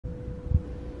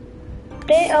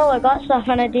Oh, I got stuff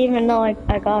and I didn't even know I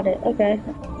got it. Okay.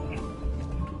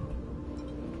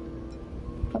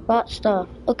 I got stuff.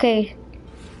 Okay.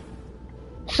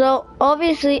 So,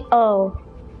 obviously,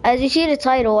 as you see the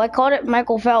title, I called it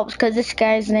Michael Phelps because this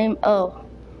guy's name,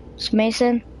 it's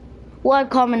Mason. Well, I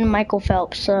call him Michael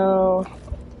Phelps, so,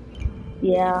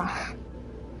 yeah.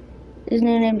 His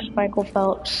new name's Michael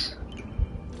Phelps.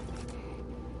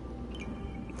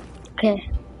 Okay.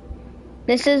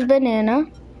 This is Banana.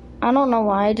 I don't know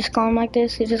why I just call him like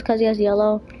this. It's just because he has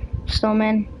yellow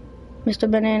snowman. Mr.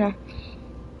 Banana.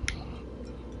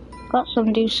 Got some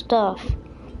new stuff.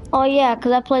 Oh yeah,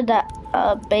 because I played that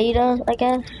beta, I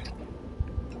guess.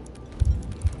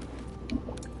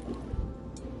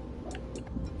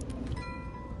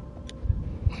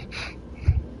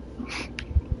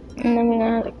 And then we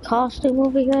got a costume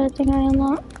over here I think I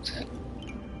unlocked.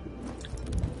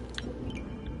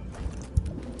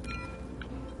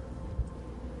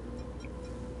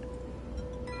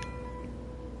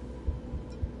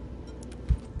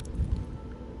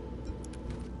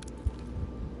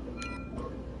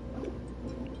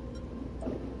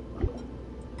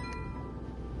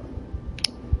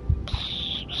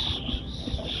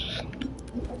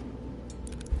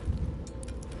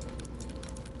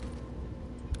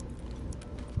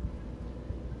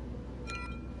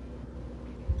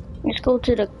 Let's go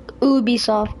to the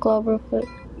Ubisoft Club real quick.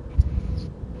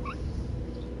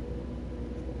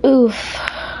 Oof.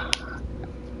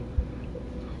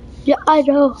 Yeah, I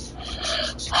know.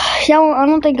 Yeah, I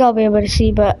don't think I'll be able to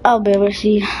see, but I'll be able to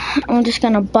see. I'm just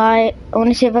gonna buy. I want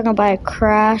to see if I can buy a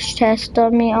crash test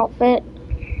dummy outfit.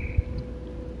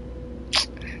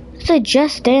 It's a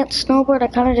Just Dance snowboard. I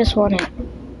kind of just want it,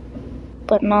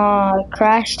 but nah,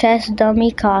 crash test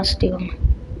dummy costume.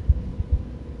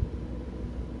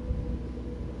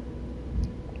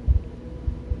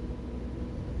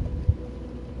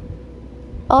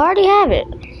 I already have it.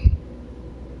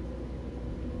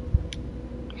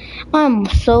 I'm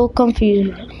so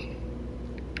confused.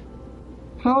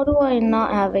 How do I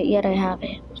not have it yet I have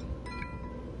it?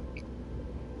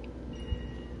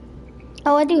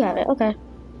 Oh, I do have it. Okay.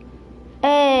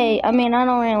 Hey, I mean, I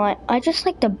don't really like. I just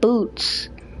like the boots.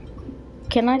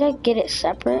 Can I like get it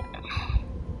separate?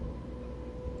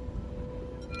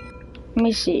 Let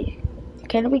me see.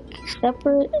 Can it be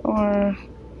separate or?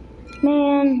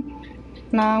 Man.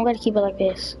 Nah, I'm gonna keep it like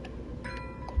this.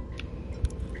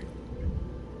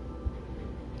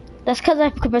 That's because I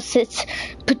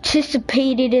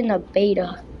participated in the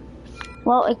beta.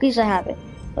 Well, at least I have it.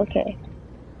 Okay.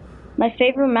 My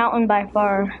favorite mountain by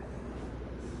far.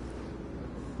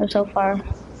 Or so far.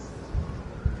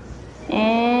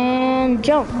 And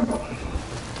jump.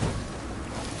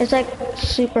 It's like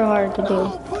super hard to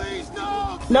do.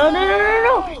 No, no, no, no,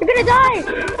 no! You're gonna die!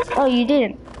 Oh, you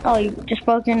didn't. Oh, you just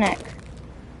broke your neck.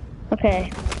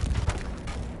 Okay.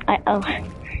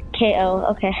 KO,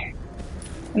 okay.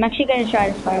 I'm actually gonna try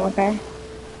this time, okay?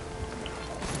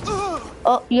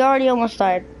 Oh, you already almost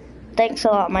died. Thanks a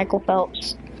lot, Michael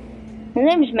Phelps. His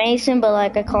name is Mason, but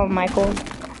like I call him Michael.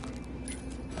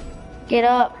 Get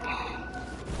up.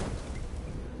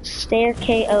 Stare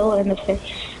KO in the face.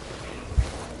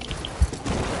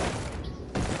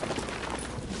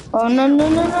 Oh no no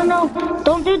no no no!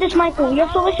 Don't do this, Michael. You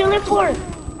have so much to live for.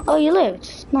 Oh, you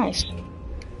lived. Nice.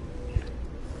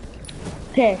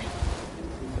 Okay.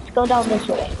 Let's go down this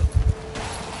way.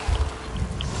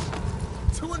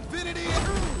 To infinity.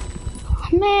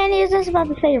 Man, he's just about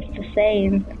to say it's the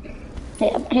same.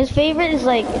 His favorite is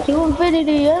like to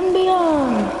infinity and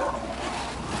beyond.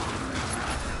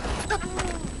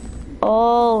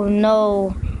 Oh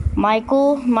no.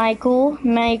 Michael.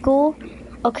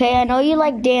 Okay, I know you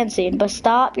like dancing, but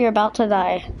stop, you're about to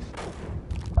die.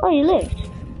 Oh, you lived.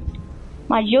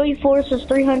 My joy force was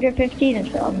 315 or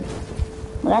something.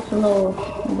 Well, that's a little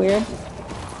weird.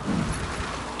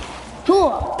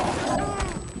 Cool.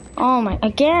 Oh my,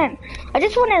 again. I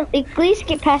just want to at least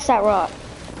get past that rock.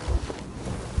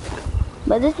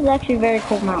 But this is actually a very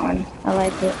cool mountain. I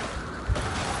like it.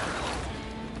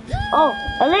 Oh,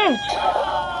 I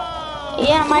lived.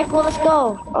 Yeah, Michael, let's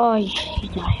go. Oh, you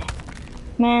died.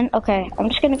 Man, okay, I'm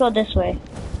just gonna go this way.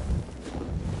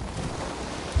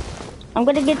 I'm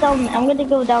gonna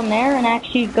go down there and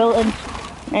actually go in,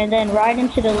 and then ride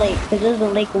into the lake, because there's a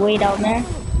lake way down there.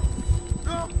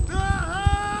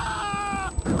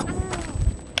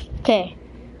 Okay,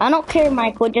 I don't care,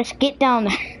 Michael, just get down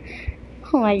there.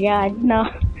 Oh my god, no.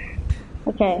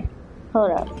 Okay,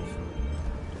 hold up.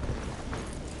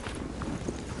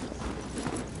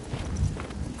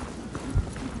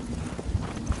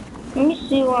 Let me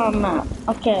see where I'm at.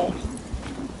 Okay.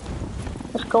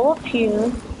 Let's go up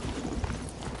here.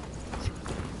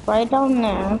 right down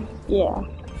there. Yeah.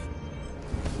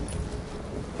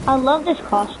 I love this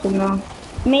costume though.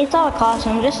 I mean, it's not a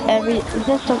costume, it's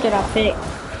just something I picked.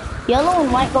 Yellow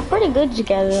and white go pretty good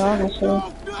together, honestly.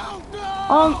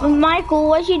 Michael,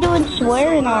 what you doing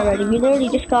swearing already? We literally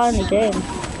just got in the game.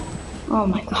 Oh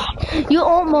my god. You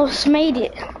almost made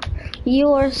it.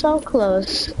 You are so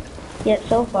close. Yet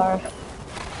so far.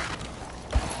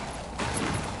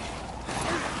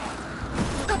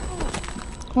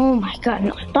 Oh my god,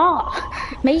 no, stop.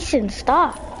 Mason,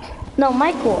 stop. No,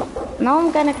 Michael. Now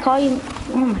I'm gonna call you.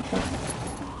 Oh my god.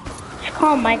 Just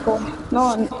call him Michael. No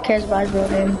one cares about his real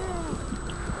name.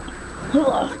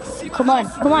 Come on,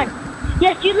 come on.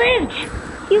 Yes, you lived.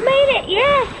 You made it,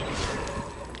 yes.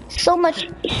 So much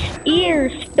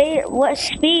spare, what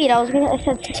speed? I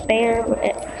said spare,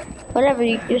 whatever,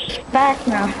 you're fast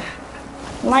now.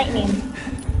 Lightning.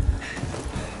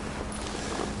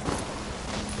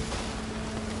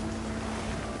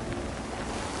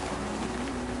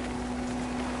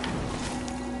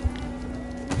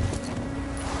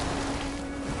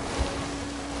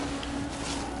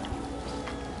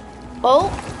 Oh,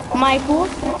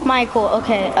 Michael,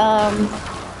 okay,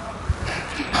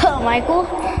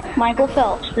 Michael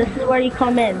Phelps, this is where you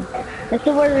come in. This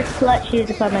is where the clutch needs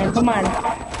to come in, come on.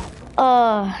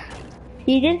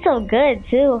 You did so good,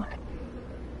 too.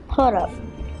 Hold up.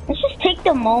 Let's just take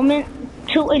the moment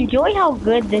to enjoy how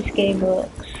good this game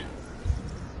looks.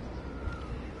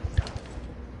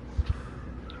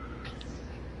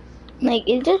 Like,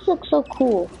 it just looks so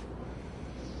cool.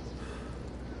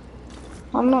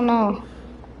 I don't know.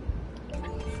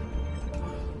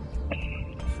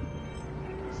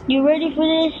 You ready for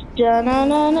this?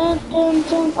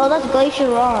 Oh, that's Glacier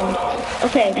Ron.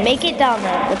 Okay, make it down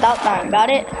there without dying. Got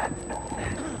it?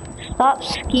 Stop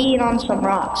skiing on some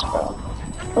rocks, bro.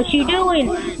 What you doing?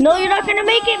 No, you're not gonna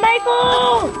make it,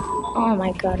 Michael! Oh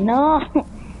my god, no.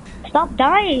 Stop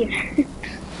dying.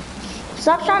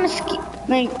 Stop trying to ski,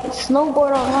 like,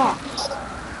 snowboard on rocks.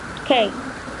 Okay,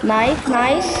 nice.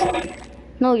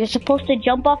 No, you're supposed to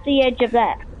jump off the edge of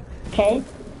that. Okay?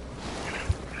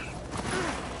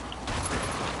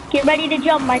 Get ready to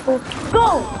jump, Michael.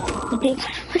 Go! What are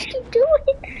you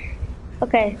doing?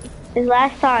 Okay, this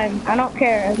last time. I don't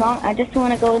care. I just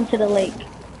want to go into the lake.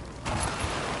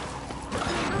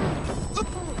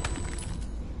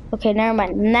 Okay, never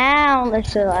mind. Now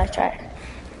let's do the last try.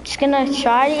 Just gonna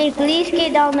try to at least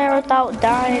get down there without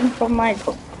dying from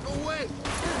Michael.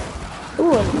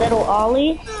 Ooh, a little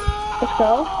ollie. Let's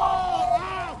go.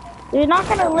 You're not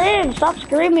gonna live. Stop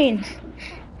screaming.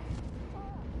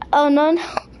 Oh no.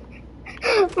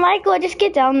 Michael, just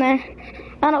get down there.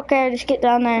 I don't care. Just get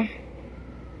down there.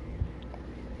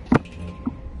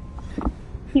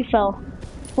 He fell.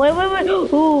 Wait.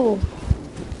 Ooh.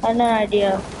 I had an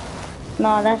idea.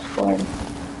 No, that's boring.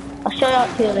 I'll show you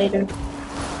to you later.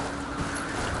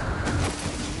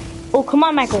 Oh, come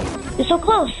on, Michael. You're so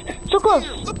close. So close.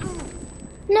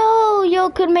 No, you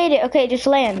could made it. Okay, just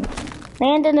land.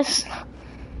 Land in this.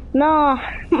 No.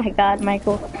 Oh my god,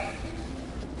 Michael.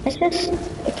 It's just.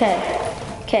 Okay.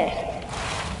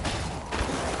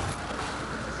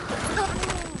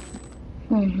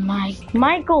 Oh my.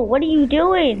 Michael, what are you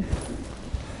doing?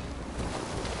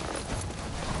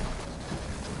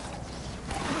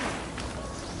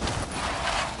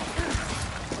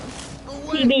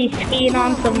 He be skiing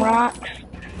on some rocks.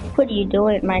 What are you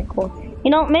doing, Michael?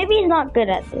 You know, maybe he's not good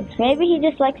at this. Maybe he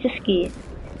just likes to ski.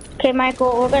 Okay,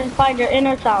 Michael, we're gonna find your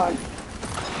inner talent.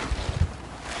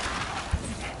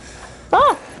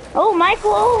 Oh,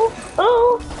 Michael!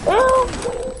 Oh!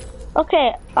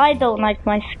 Okay, I don't like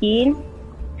my skiing.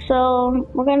 So,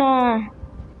 we're gonna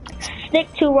stick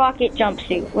to rocket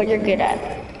jumpsuit, what you're good at.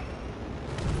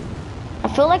 I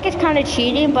feel like it's kind of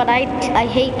cheating, but I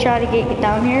hate trying to get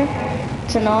down here.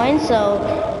 It's annoying, so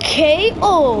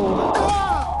KO!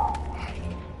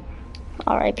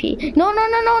 R.I.P. No,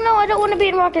 I don't want to be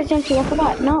in rocket jumpsuit, I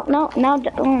forgot. No,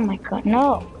 oh my god,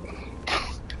 no.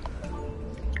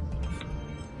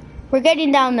 We're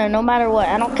getting down there no matter what.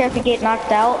 I don't care if we get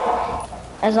knocked out,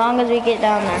 as long as we get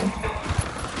down there.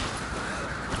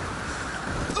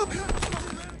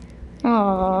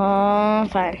 Oh,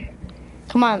 fine.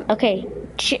 Come on, okay.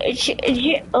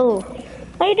 Oh,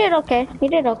 you did okay. You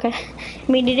did okay.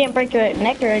 I mean, you didn't break your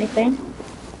neck or anything.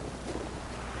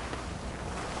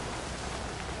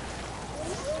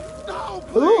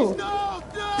 Ooh.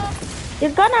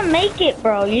 You're gonna make it,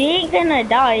 bro. You ain't gonna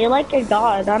die. You're like a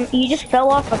god. You just fell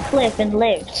off a cliff and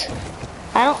lived.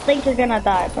 I don't think you're gonna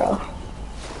die, bro.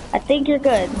 I think you're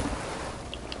good.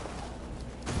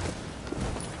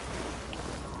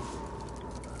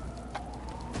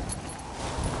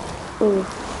 Ooh.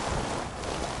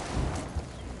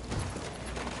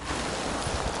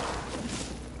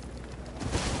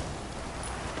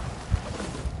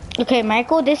 Okay,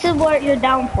 Michael, this is where your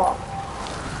downfall.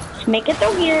 Just make it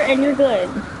through here and you're good.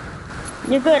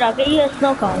 You're good, I'll get you a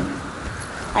snow cone.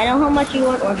 I know how much you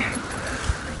want one.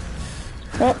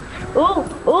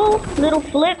 Ooh, little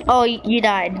flip. Oh, you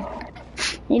died.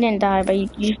 You didn't die, but you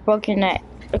just broke your neck.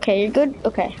 Okay, you're good?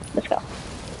 Okay, let's go.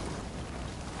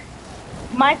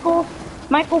 Michael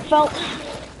Phelps,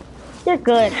 you're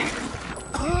good.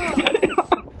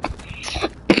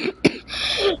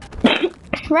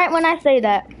 Right when I say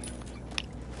that.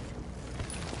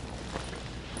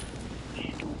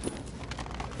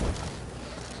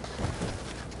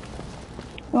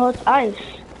 Well, it's ice.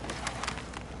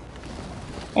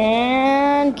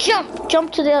 And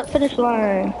jump to the finish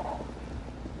line.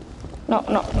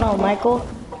 No, Michael.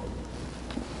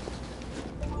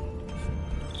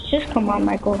 Just come on,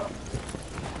 Michael.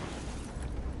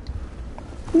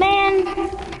 Man,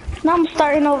 now I'm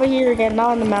starting over here again,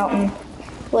 not on the mountain.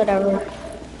 Whatever.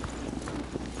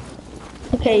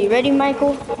 Okay, you ready,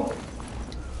 Michael?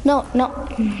 No.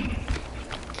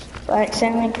 Right,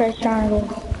 Sammy, press triangle.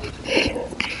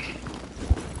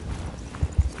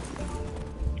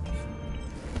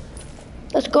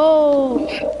 Let's go.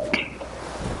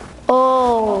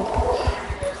 Oh.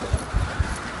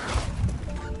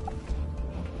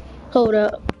 Hold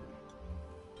up.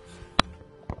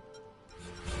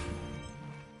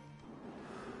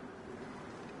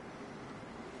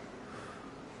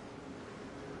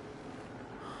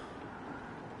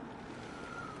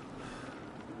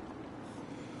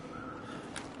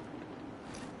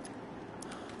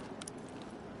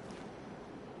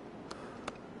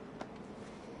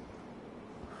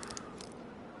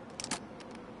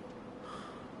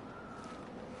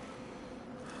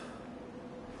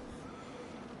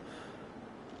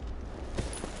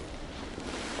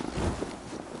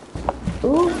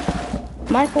 Ooh,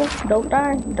 Michael, don't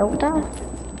die.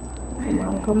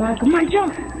 Come on,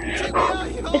 jump.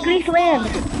 At least land.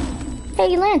 Hey,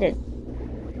 you landed.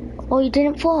 Oh, you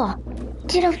didn't fall.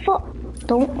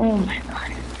 Don't, oh my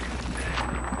god.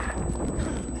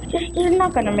 You're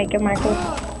not gonna make it, Michael.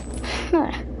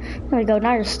 There we go,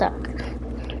 now you're stuck.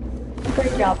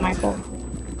 Great job, Michael.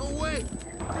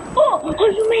 Oh,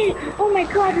 you made it. Oh my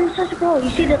god, you're such a pro. You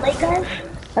see the lake, guys?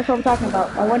 That's what I'm talking about.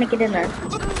 I want to get in there.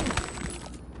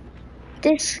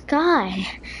 This guy,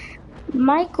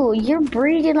 Michael, you're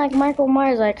breathing like Michael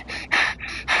Myers, like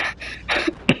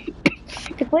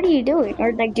what are you doing?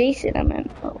 Or like Jason, I mean,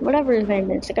 whatever his name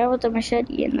is, the guy with the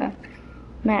machete and the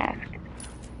mask.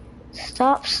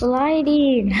 Stop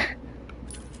sliding.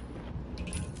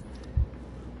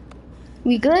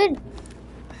 We good?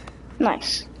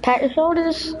 Nice. Pat your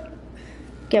shoulders.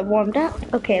 Get warmed up.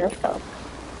 Okay, let's go.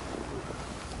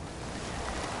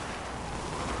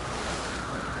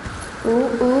 Ooh.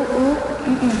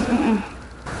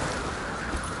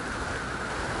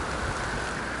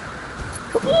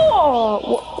 Whoa!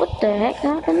 What the heck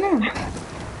happened there?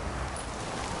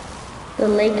 The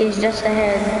lake is just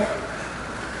ahead.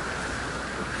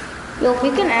 Yo, if we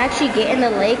can actually get in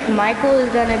the lake, Michael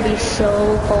is gonna be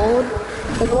so cold.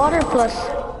 The water plus,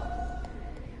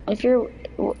 if you're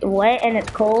wet and it's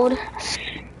cold,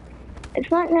 it's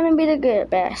not gonna be the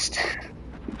best.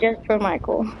 Just for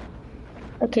Michael.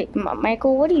 Okay,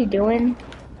 Michael, what are you doing?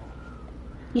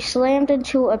 You slammed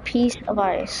into a piece of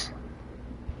ice.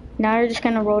 Now you're just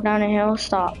gonna roll down a hill.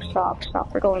 Stop.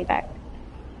 We're going back.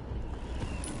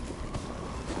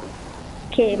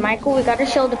 Okay, Michael, we gotta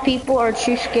show the people our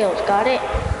true skills. Got it?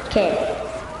 Okay.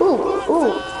 Ooh.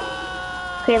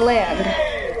 Okay, land.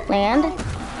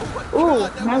 Ooh,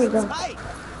 there we go.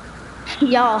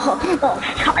 Y'all, oh,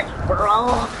 tight,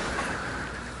 bro.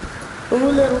 Ooh,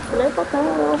 little flip, okay,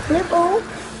 little flip,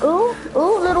 ooh,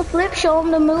 little flip, show him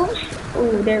the moves.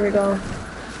 Ooh, there we go.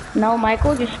 No,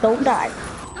 Michael, just don't die.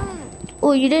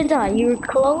 Ooh, you didn't die. You were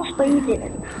close, but you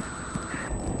didn't.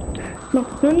 No,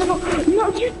 you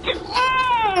didn't.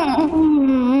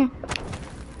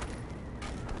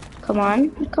 Come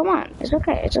on, it's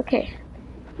okay.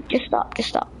 Just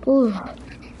stop. Ooh,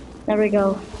 there we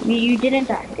go. You didn't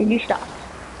die, and you stopped.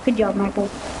 Good job, Michael.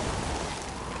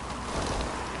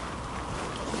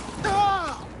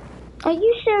 Are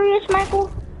you serious, Michael?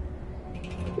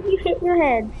 You hit your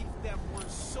head.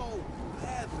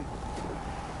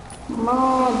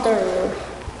 Mother.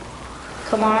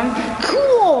 Come on.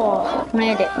 Cool.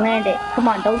 Land it. Come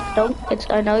on, don't.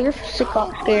 I know you're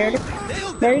scared.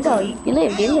 There you go. You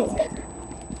lived.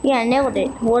 Yeah, I nailed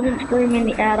it. Wasn't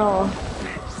screaming at all.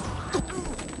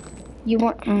 You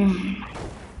want,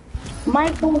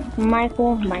 Michael.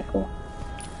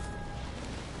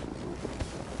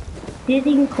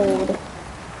 Dizzying cold.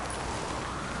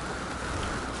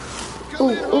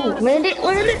 Ooh, land it.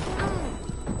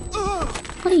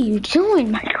 What are you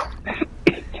doing, Michael?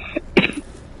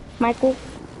 Michael,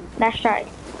 that's right.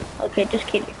 Okay, just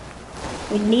kidding.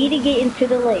 We need to get into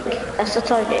the lake. That's the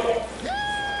target.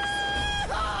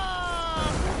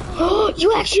 Oh,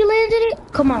 you actually landed it?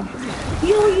 Come on.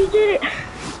 Yo, you did it.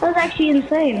 That was actually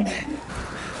insane.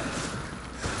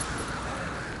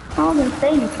 That was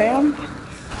insane, fam.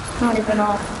 Not even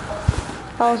off.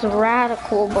 That was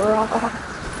radical, bro.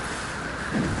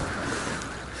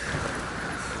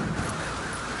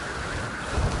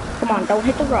 Come on, don't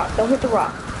hit the rock. Don't hit the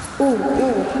rock. Ooh,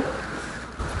 ooh.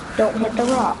 Don't hit the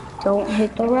rock. Don't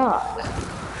hit the rock.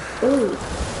 Ooh.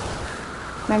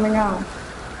 Remember now.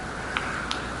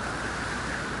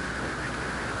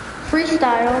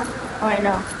 Freestyle. Oh, I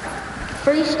know.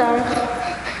 Freestyle.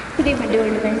 He didn't even do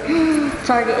anything.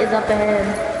 Target is up ahead.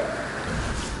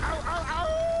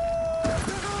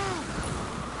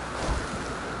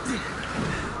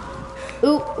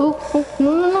 Ooh, ooh, ooh.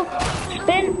 No, no, no.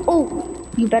 Spin. Ooh.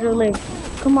 You better live.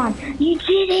 Come on. You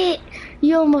did it.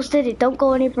 You almost did it. Don't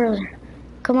go any further.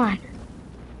 Come on.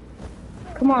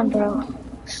 Come on, bro.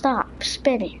 Stop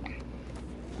spinning.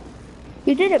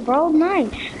 You did it, bro.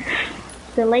 Nice.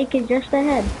 The lake is just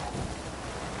ahead.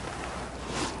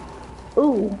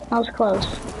 Ooh, that was close.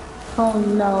 Oh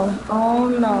no. Oh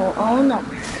no. Oh no.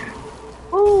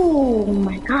 Ooh,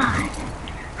 my God.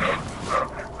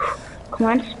 Come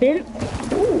on, spin.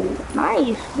 Ooh,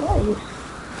 nice. Nice.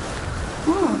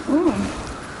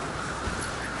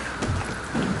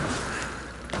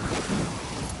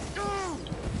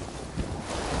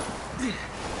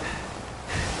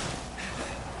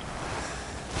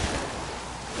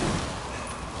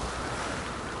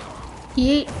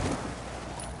 Yeet.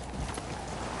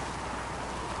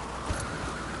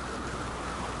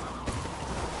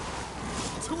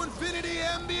 To infinity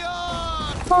and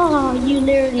beyond! Oh, you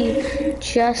literally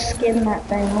just skimmed that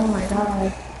thing. Oh my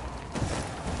God.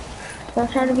 So I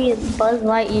try to be a Buzz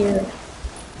Lightyear.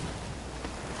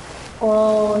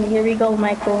 Oh, here we go,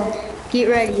 Michael. Get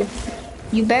ready.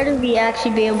 You better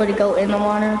actually be able to go in the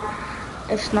water.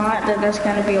 If not, then that's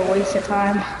gonna be a waste of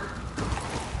time.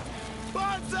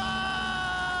 Banzai!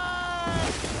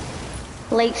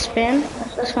 Late spin.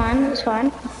 That's fine. That's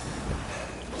fine.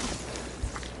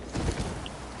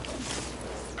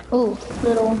 Ooh,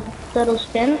 little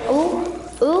spin. Ooh,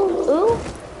 ooh, ooh.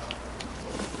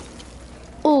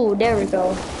 Ooh, there we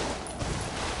go.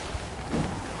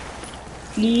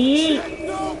 Yeet.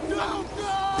 Go, go,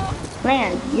 go!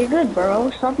 Man, you're good,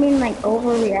 bro. Stop being like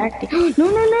overreacting.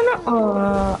 No, no, no,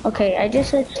 no. Okay, I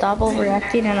just said stop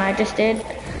overreacting, and I just did.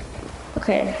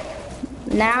 Okay,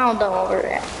 now don't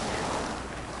overreact.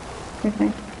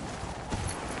 Okay.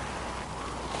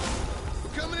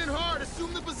 We're coming in hard.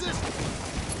 Assume the position.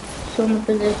 Assume the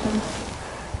position.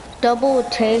 Double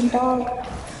tag dog.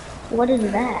 What is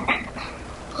that?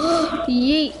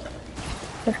 Yeet.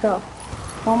 Let's go.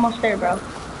 We're almost there, bro.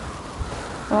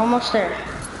 We're almost there.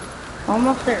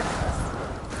 Almost there.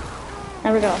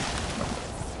 There we go.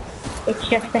 It's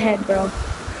just ahead, bro.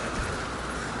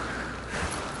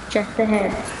 Just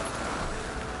ahead.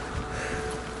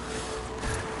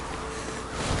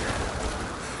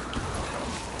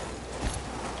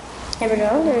 There we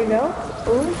go, there we go.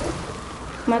 Ooh.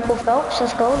 Michael Phelps,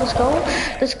 let's go, let's go.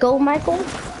 Let's go, Michael.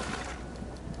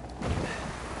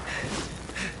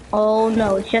 Oh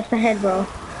no, it's just ahead, bro.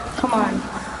 Come on.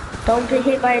 Don't get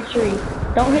hit by a tree.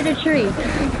 Don't hit a tree.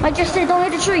 I just said don't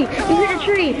hit a tree. You hit a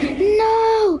tree.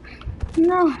 No!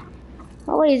 No.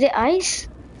 Oh wait, is it ice?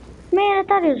 Man, I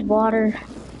thought it was water.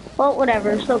 Well,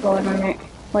 whatever, still going on it.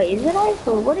 Wait, is it ice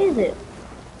or what is it?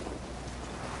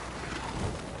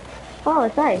 Oh,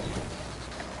 it's ice.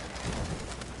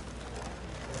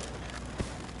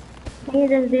 I can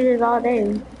just do this all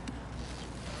day.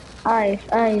 Ice,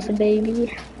 ice,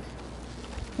 baby.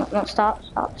 No, no, stop,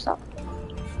 stop, stop.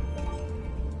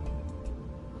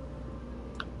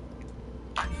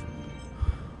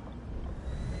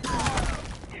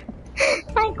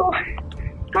 Michael,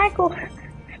 Michael,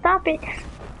 stop it.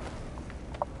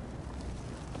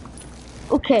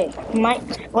 Okay,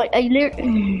 Mike, what I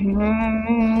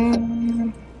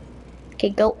okay,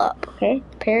 go up, okay?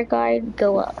 Paraglide,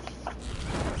 go up.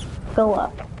 Go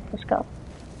up. Let's go.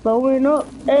 Going up.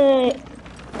 Hey,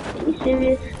 are you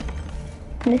serious?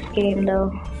 In this game,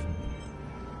 though.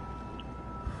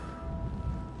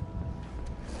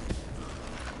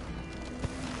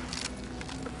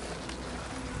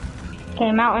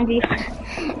 Okay, Mountain View.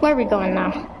 Where are we going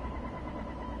now?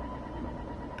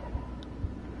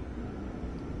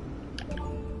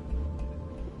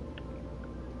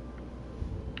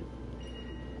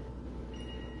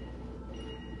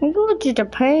 We go to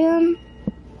Japan.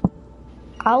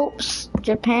 Alps,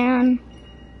 Japan.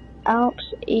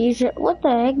 Alps, Asia. What the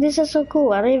heck? This is so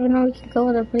cool. I don't even know we can go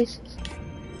other places.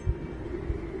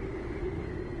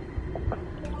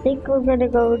 I think we're gonna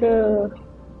go to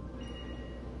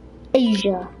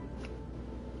Asia.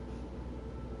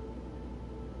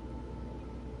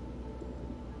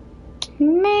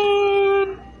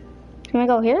 Man, can I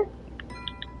go here?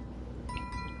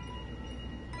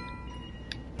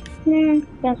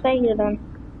 Can't stay here then.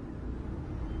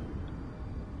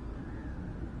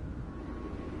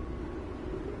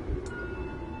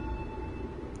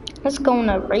 Let's go on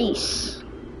a race.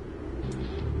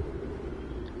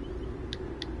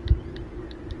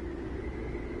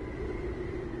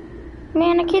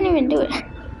 Man, I can't even do it.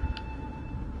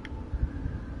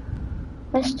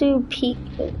 Let's do peak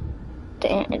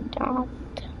down.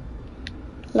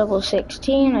 Level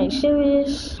 16, are you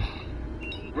serious?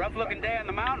 Rough looking day on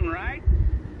the mountain, right?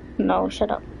 No, shut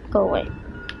up. Go away.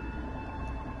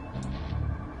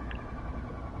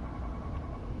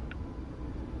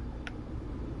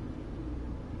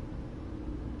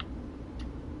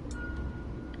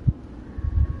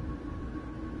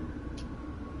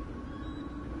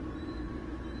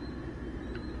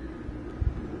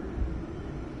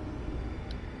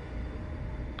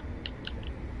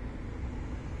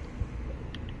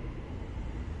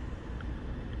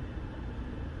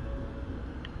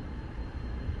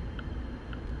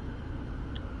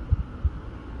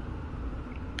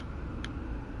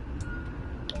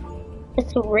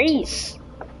 It's a race.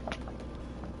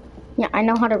 Yeah, I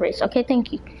know how to race. Okay,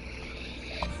 thank you.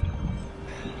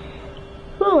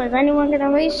 Ooh, is anyone gonna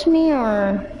race me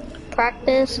or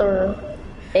practice or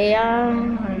AI?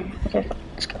 Okay, fine.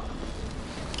 Let's go.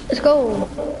 Let's go.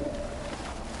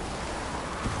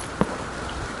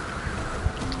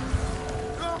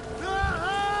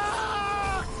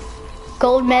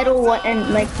 Gold medal one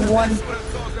and like one.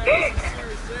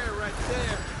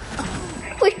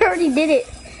 We already did it.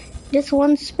 Just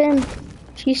one spin.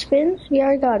 She spins? We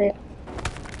already got it.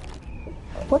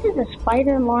 What is a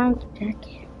spider alarm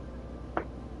jacket?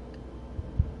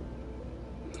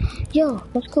 Yo,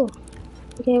 let's go.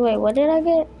 Okay, wait, what did I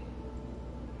get?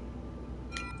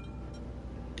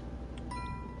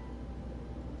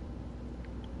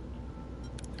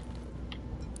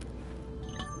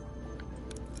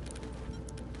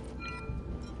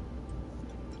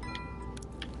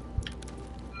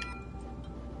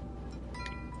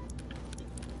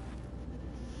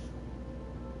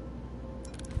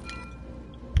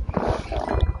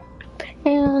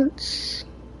 Pants.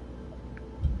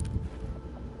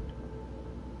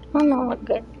 Oh no, we're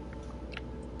good.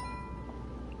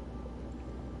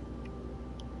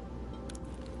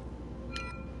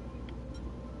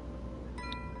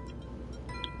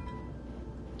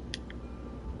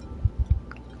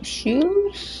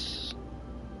 Shoes.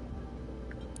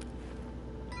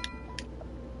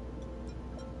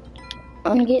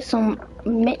 I'm gonna get some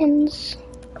mittens.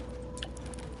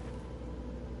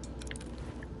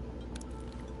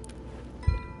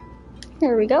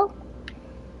 There we go.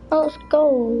 Let's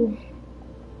go.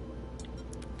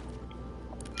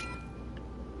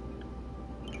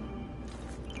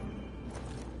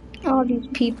 All these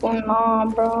people, nah,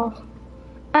 bro.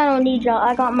 I don't need y'all.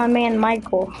 I got my man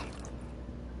Michael.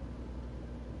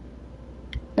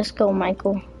 Let's go,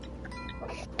 Michael.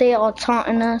 They all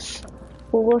taunting us.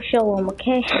 Well, we'll show them,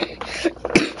 okay?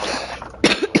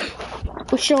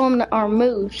 We'll show them our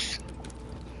moves.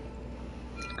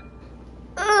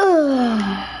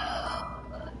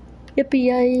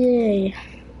 Yippee-yay.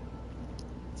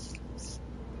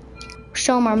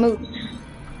 Show them our moves,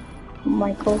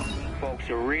 Michael. Folks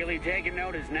are really taking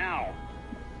notice now.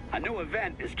 A new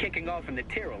event is kicking off in the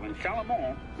Tyrrell, and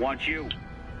Salomon wants you.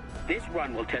 This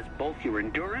run will test both your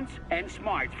endurance and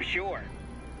smarts for sure.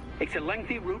 It's a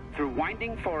lengthy route through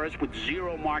winding forests with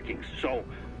 0 markings, so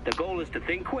the goal is to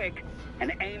think quick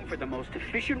and aim for the most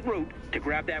efficient route to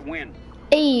grab that win.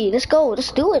 Hey, let's go.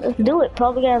 Let's do it. Let's do it.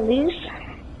 Probably gotta lose,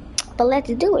 but let's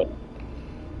do it.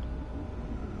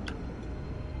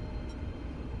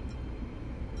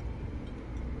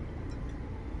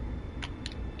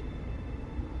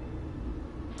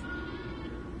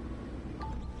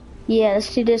 Yeah,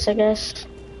 let's do this, I guess.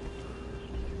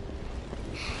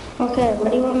 Okay,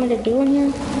 what do you want me to do in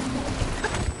here?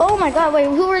 Oh my god, wait,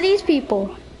 who are these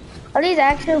people? Are these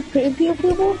actual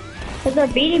people? Because they're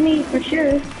beating me for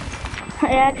sure. I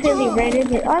accidentally ran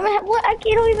into it. What? I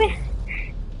can't even.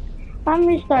 I'm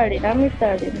restarting.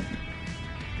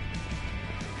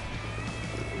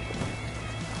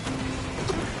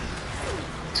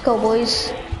 Let's go,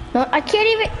 boys. No, I can't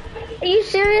even. Are you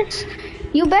serious?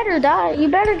 You better die. You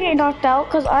better get knocked out,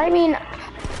 cause I mean,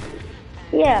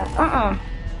 yeah,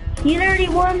 You already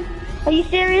won. Are you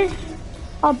serious?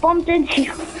 I bumped into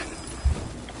you.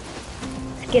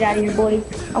 Get out of here, boy.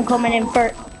 I'm coming in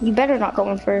first. You better not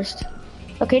go in first.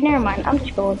 Okay, never mind. I'm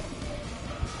just going.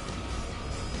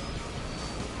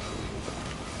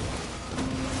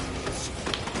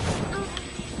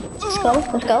 Let's go.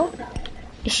 Let's go.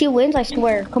 If she wins, I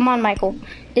swear. Come on, Michael.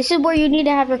 This is where you need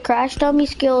to have your crash dummy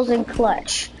skills and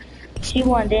clutch. She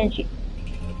won, didn't she?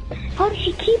 How does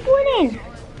she keep winning?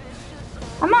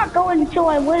 I'm not going until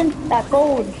I win that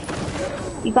gold.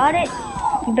 You got it?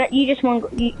 You bet you just won.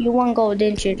 You won gold,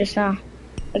 didn't you? Just now,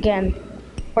 again,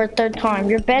 for a third time.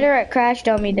 You're better at crash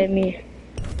dummy than me.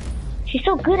 She's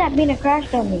so good at being a crash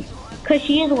dummy, cause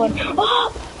she is one.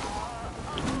 Oh!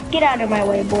 Get out of my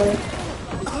way, boy.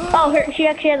 Oh, she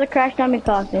actually has a crash dummy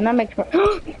costume. That makes her.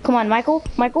 Come on, Michael.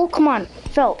 Michael, come on.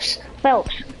 Phelps.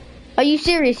 Phelps. Are you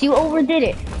serious? You overdid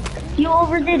it. You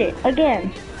overdid it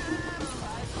again.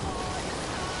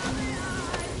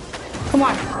 Come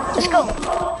on. Let's go.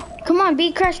 Come on,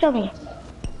 be crash dummy.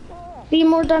 Be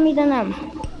more dummy than them.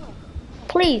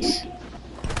 Please.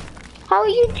 How are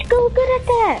you so good at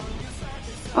that?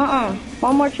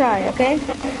 One more try, okay?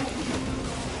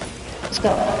 Let's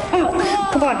go.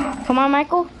 Come on. Come on,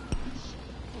 Michael.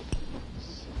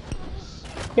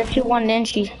 Yep, she won, didn't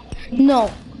she? No.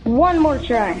 One more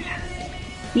try.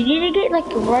 You need to get, like,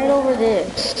 right over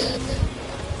this.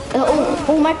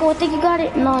 Oh, Michael, I think you got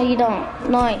it. No, you don't.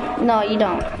 No, you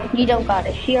don't. You don't got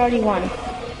it. She already won.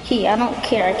 I don't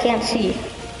care. I can't see.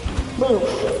 Move.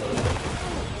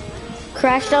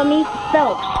 Crash dummy.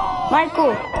 Phelps.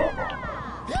 Michael.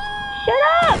 Shut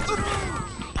up!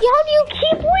 How do you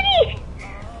keep winning?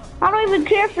 I don't even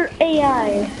care for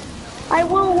AI. I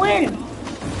will win.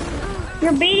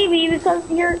 You're beating me because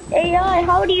you're AI.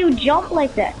 How do you jump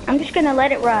like that? I'm just gonna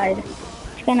let it ride.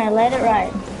 Just gonna let it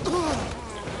ride.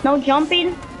 No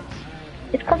jumping?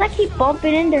 It's because I keep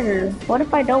bumping into her. What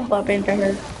if I don't bump into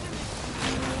her?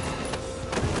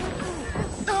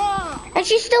 And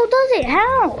she still does it.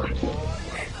 How?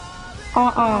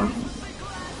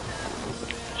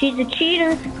 She's a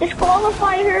cheater.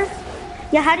 Disqualify her.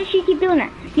 Yeah, how does she keep doing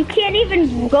that? You can't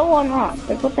even go on rock.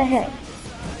 Like, what the heck?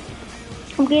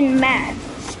 I'm getting mad.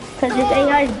 Because this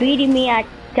AI is beating me at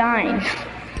dying.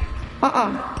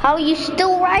 How are you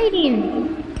still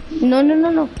riding? No.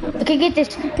 I can get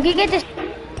this.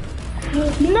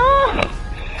 No!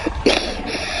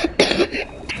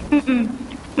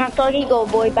 Not so you go,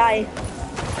 boy. Bye.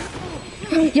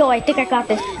 Yo, I think I got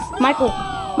this. Michael.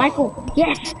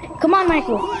 Yes. Come on,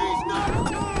 Michael.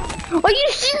 Are you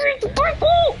serious,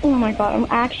 Michael? Oh my god, I'm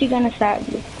actually gonna stab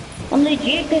you. I'm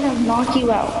legit gonna knock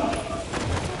you out.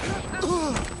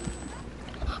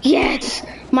 Yes!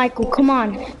 Michael, come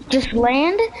on. Just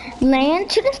land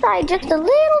to the side just a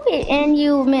little bit and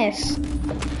you miss.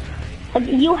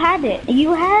 You had it.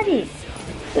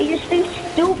 But you're so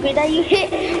stupid that you hit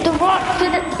the rock to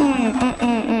the...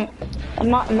 I'm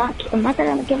not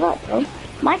gonna give up, bro.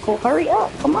 Michael, hurry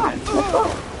up. Come on, let's go.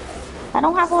 I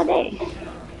don't have all day.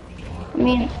 I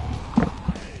mean...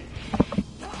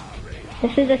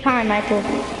 This is the time, Michael.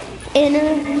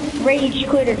 Inner rage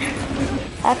quitter.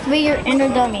 Activate your inner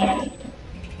dummy.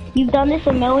 You've done this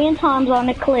a million times on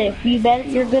the cliff.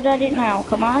 You're good at it now.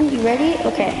 Come on, you ready?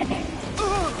 Okay.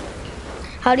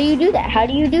 How do you do that?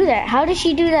 How does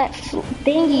she do that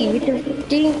thingy with the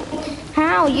thing?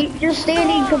 How? You're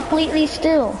standing completely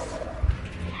still.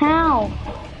 How?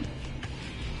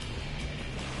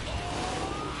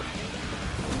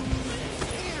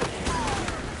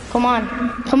 Come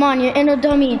on, you're in a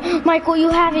dummy. Michael, you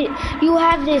have it. You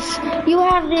have this.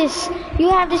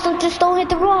 Just don't hit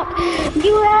the rock.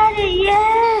 You had it,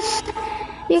 yes.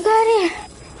 You got it.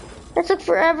 That took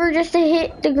forever just to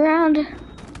hit the ground.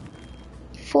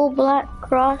 Full black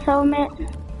cross helmet.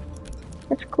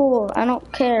 That's cool, I don't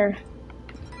care.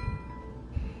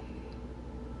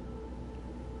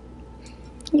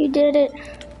 You did it.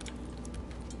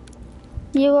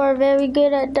 You are very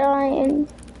good at dying.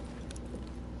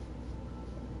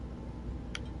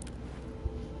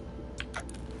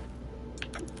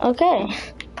 Okay,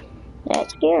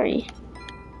 that's scary.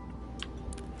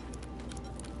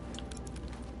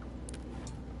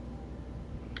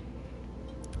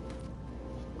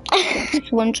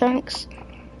 One chunks.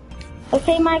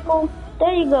 Okay, Michael,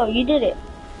 there you go, you did it.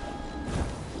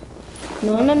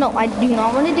 No, I do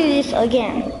not want to do this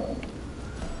again.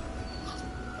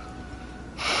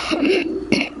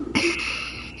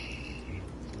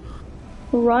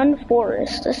 Run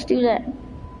forest, let's do that.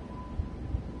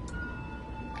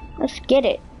 Let's get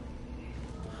it.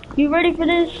 You ready for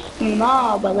this?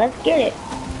 Nah, but let's get it.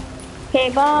 Okay,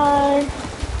 bye.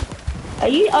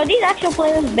 Are these actual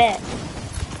players? Bet.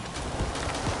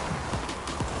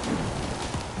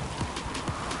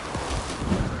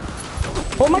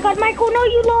 Oh my god, Michael, no,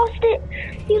 you lost it.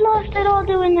 You lost it all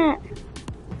doing that.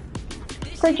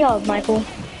 Good job, Michael.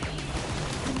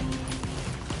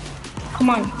 Come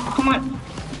on, come on.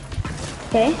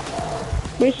 Okay.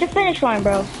 Reach the finish line,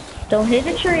 bro. Don't hit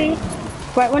the tree.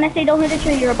 Right when I say don't hit the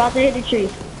tree, you're about to hit the tree.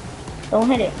 Don't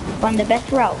hit it. Find the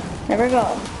best route. Never go.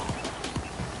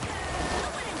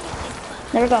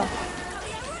 Never go.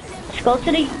 Let's go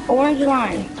to the orange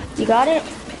line. You got it?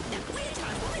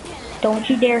 Don't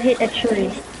you dare hit a tree.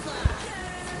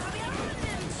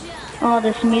 Oh,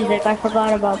 this music. I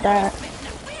forgot about that.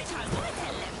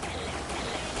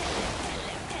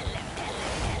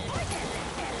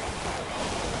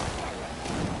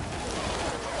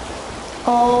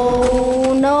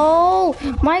 Oh, no.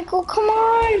 Michael, come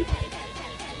on.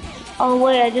 Oh,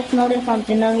 wait. I just noticed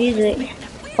something. No music.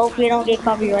 Hopefully I don't get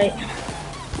copyright.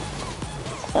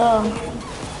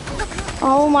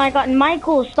 Oh my god,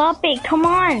 Michael, stop it, come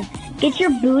on. Get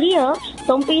your booty up.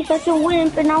 Don't be such a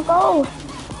wimp and now go.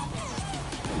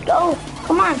 Go,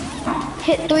 come on.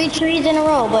 Hit 3 trees in a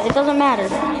row, but it doesn't matter.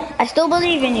 I still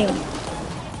believe in you.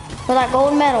 For that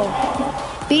gold medal.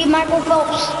 Beat Michael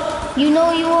Phelps. You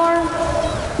know you are.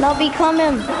 Now become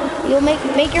him. You'll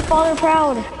make your father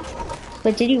proud.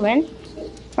 But did you win?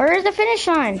 Where is the finish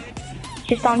line?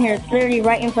 Just down here, it's literally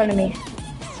right in front of me.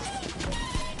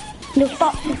 No,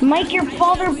 stop. Make your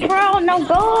father proud. Now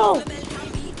go.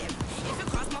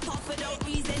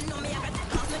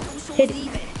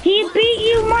 He beat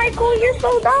you, Michael. You're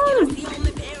so dumb.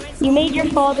 You made your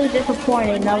father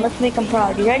disappointed. Now let's make him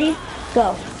proud. You ready?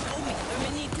 Go.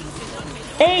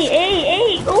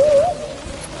 Hey.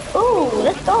 Ooh. Ooh,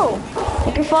 let's go.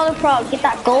 Make your father proud. Get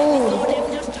that gold.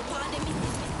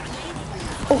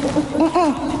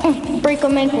 Break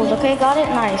them ankles, okay? Got it?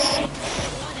 Nice.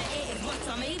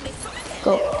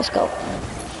 Go, let's go.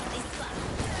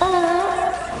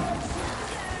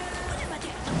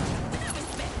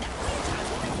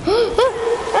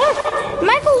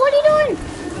 Michael, what are you doing?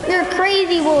 You're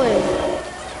crazy, boy.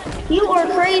 You are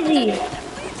crazy.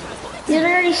 You're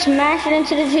already smashing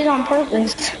into the tree on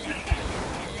purpose.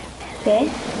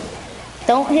 Okay.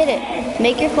 Don't hit it.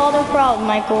 Make your father proud,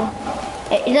 Michael.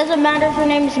 It doesn't matter if your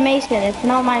name is Mason. It's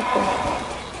not Michael.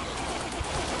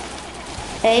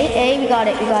 Hey, we got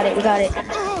it.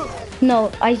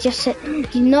 No, I just said,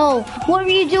 no. What were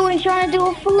you doing trying to do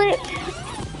a flip?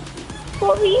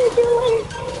 What were you doing?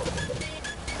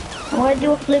 I want to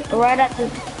do a flip right at the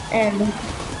end.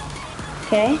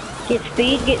 Okay, get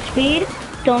speed.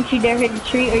 Don't you dare hit the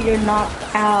tree or you're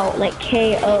knocked out, like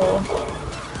KO.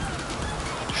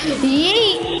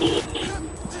 Yeet!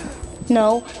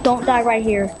 No, don't die right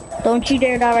here. Don't you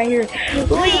dare die right here.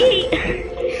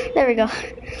 Wait! There we go.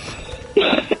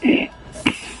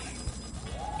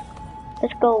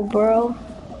 Let's go, bro.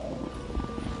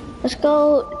 Let's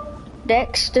go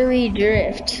Dextery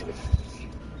Drift.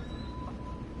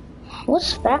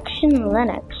 What's Faction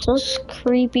Lennox? Those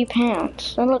creepy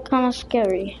pants. They look kind of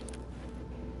scary.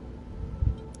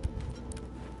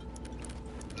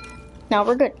 Now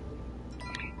we're good.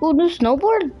 Ooh, new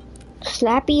snowboard?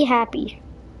 Slappy Happy.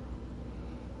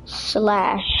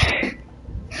 Slash.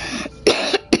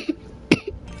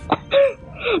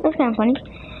 That's kind of funny.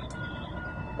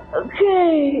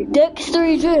 Okay,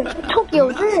 Dextery Drift,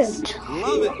 Tokyo Drift.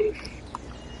 Love it.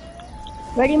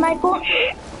 Ready, Michael?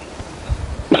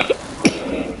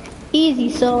 Easy,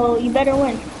 so you better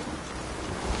win.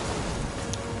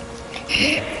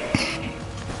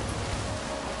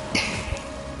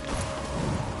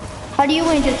 How do you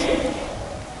win? Just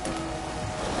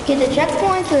get the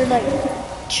checkpoints or like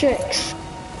tricks?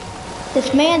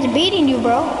 This man's beating you,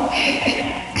 bro.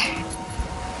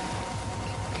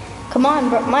 Come on,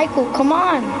 bro. Michael, come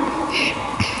on.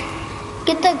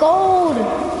 Get the gold.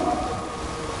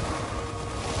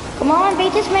 Come on,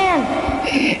 beat this man.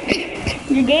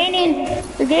 You're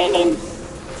gaining.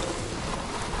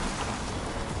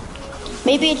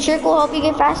 Maybe a trick will help you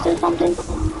get faster or something?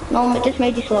 No, it just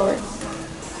made you slower.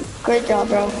 Great job,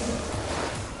 bro.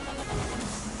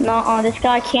 No, this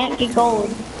guy can't get gold.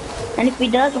 And if he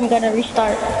does, I'm gonna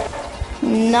restart.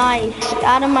 Nice.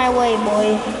 Out of my way,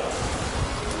 boy.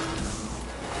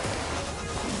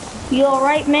 You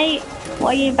alright, mate?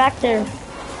 Why are you back there?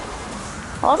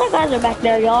 All the guys are back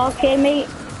there. Y'all okay, mate?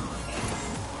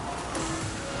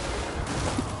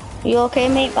 You okay,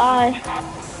 mate? Bye.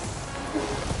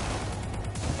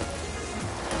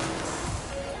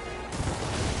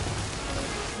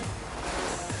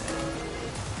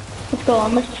 Let's go.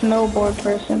 I'm a snowboard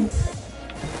person.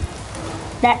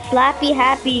 That Slappy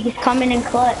Happy is coming in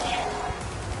clutch.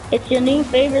 It's your new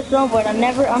favorite snowboard. I'm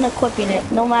never unequipping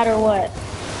it, no matter what.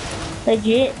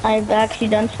 Legit, I've actually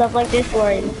done stuff like this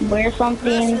where I wear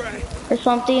something or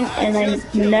something and I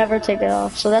never take it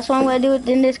off. So that's why I'm gonna do it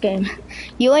in this game.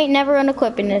 You ain't never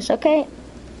unequipping this, okay?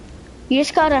 You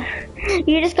just got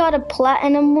a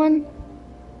platinum one.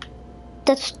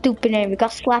 That's stupid name. We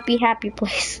got Slappy Happy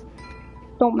Place.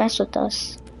 Don't mess with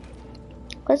us.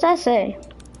 What's that say?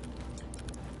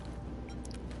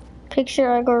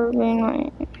 Picture I go green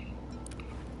light.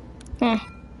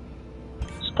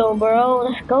 Let's go, bro.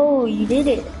 Let's go. You did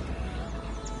it.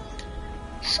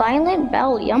 Silent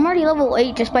Valley. I'm already level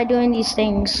 8 just by doing these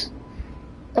things.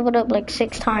 Leveled up like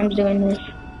 6 times doing this.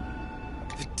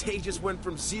 The day just went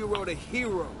from 0 to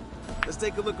hero. Let's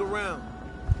take a look around.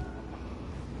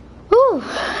 Whew.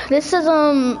 This is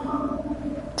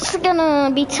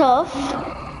gonna be tough.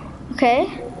 Okay.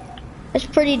 It's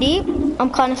pretty deep. I'm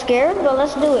kind of scared, but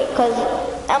let's do it. Cause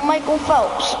I'm Michael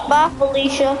Phelps. Bye,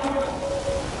 Felicia.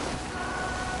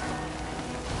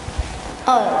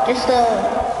 Just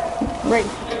a race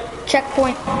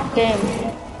checkpoint game.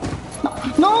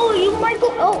 No, you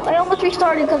Michael. Oh, I almost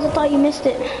restarted because I thought you missed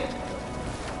it.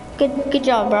 Good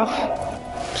job, bro.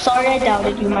 Sorry, I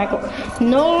doubted you, Michael.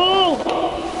 No.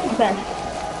 Okay.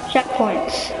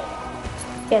 Checkpoints.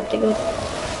 You have to go.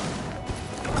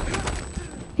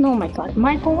 Oh my God,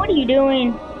 Michael, what are you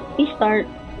doing? Restart.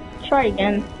 Try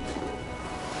again.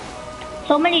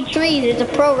 So many trees. It's a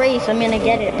pro race. I mean, I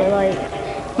get it, but like,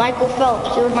 Michael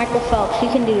Phelps. You're Michael Phelps. You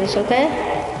can do this, okay?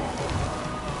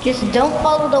 Just don't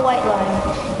follow the white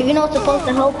line. Even though it's supposed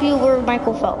to help you, we're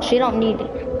Michael Phelps. You don't need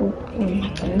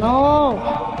it. No.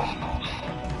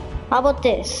 How about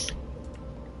this?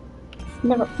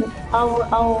 Never.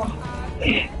 I'll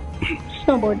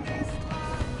snowboard.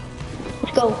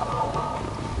 Let's go.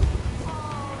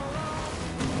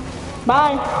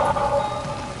 Bye.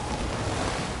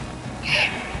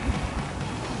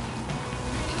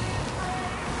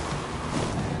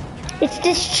 It's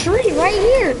this tree right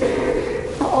here.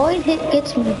 Always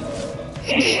gets me.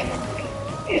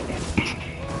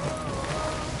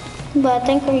 But I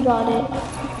think we got it.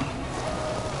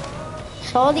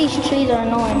 So all these trees are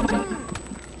annoying.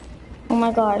 Oh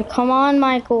my God, come on,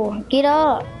 Michael, get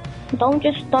up. Don't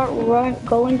just start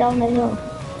going down the hill.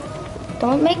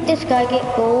 Don't make this guy get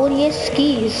gold. He has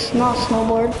skis, not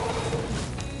snowboard.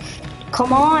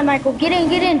 Come on, Michael, get in,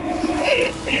 get in.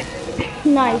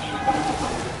 Nice.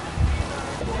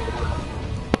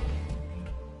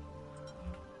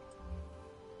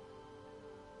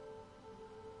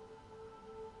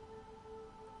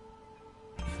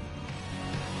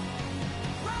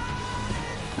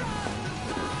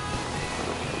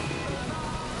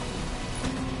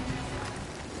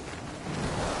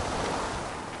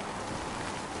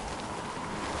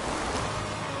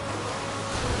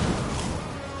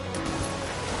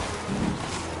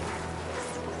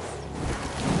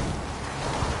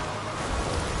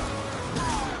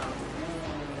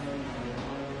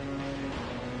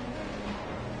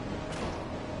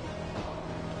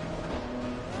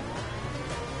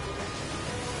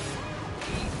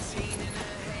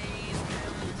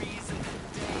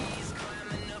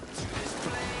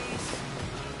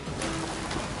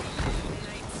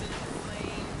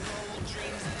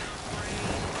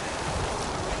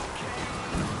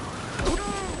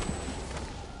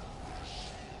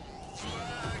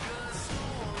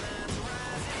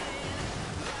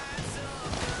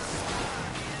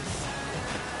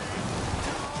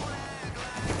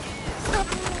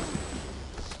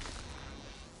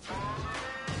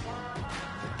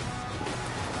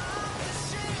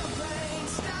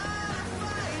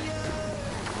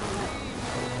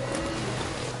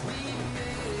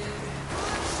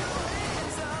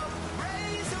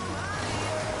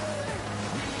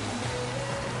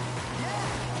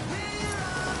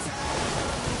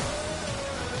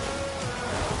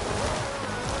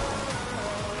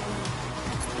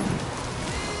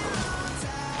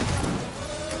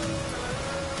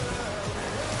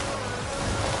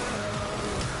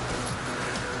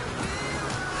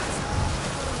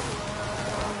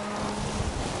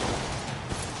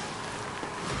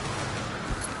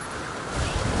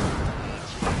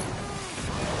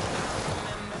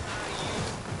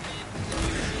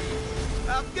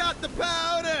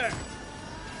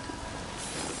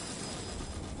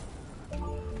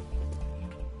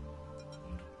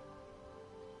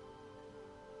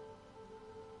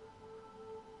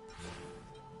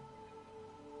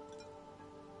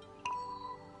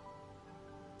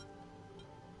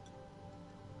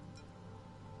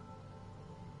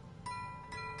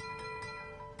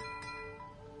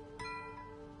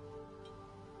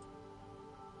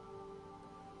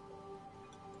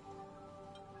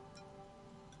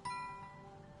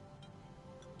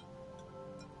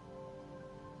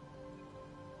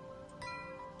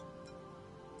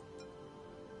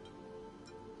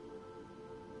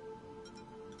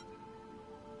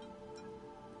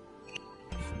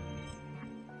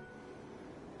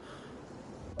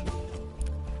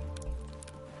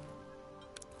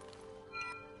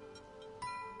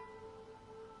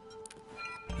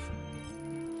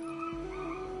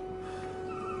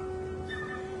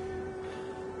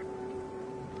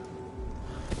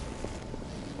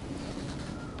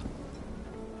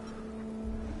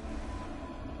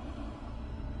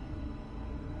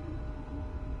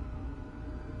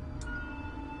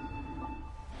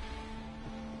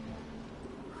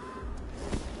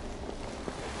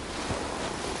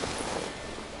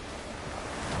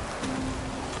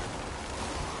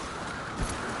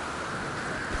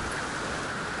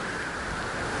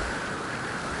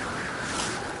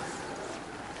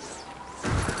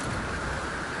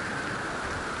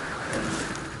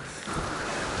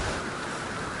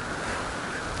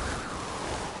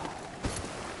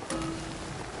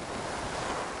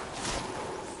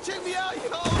 me out,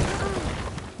 yo!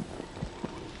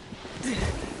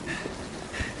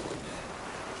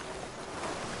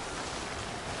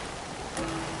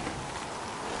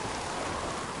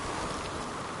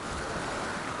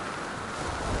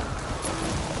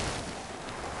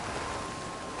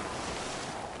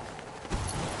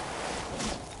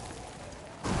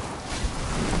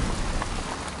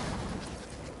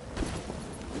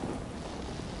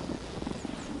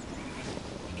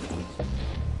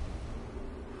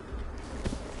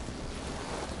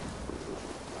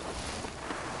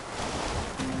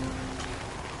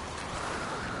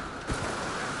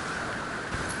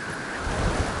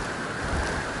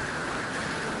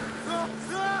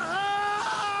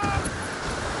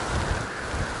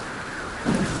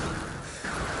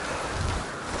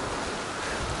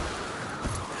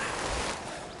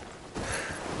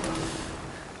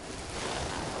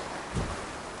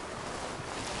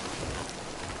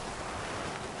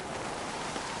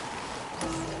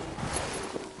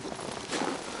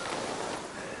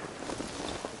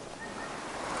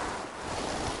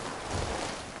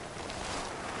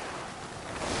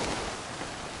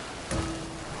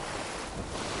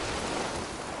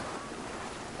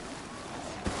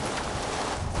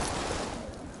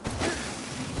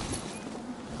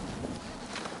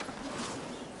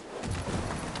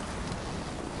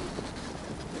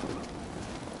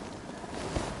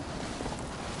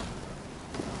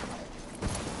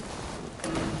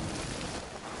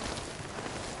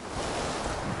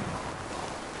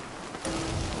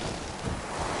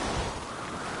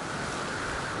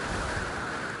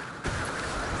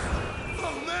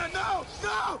 Oh man, no!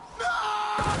 No!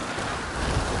 No!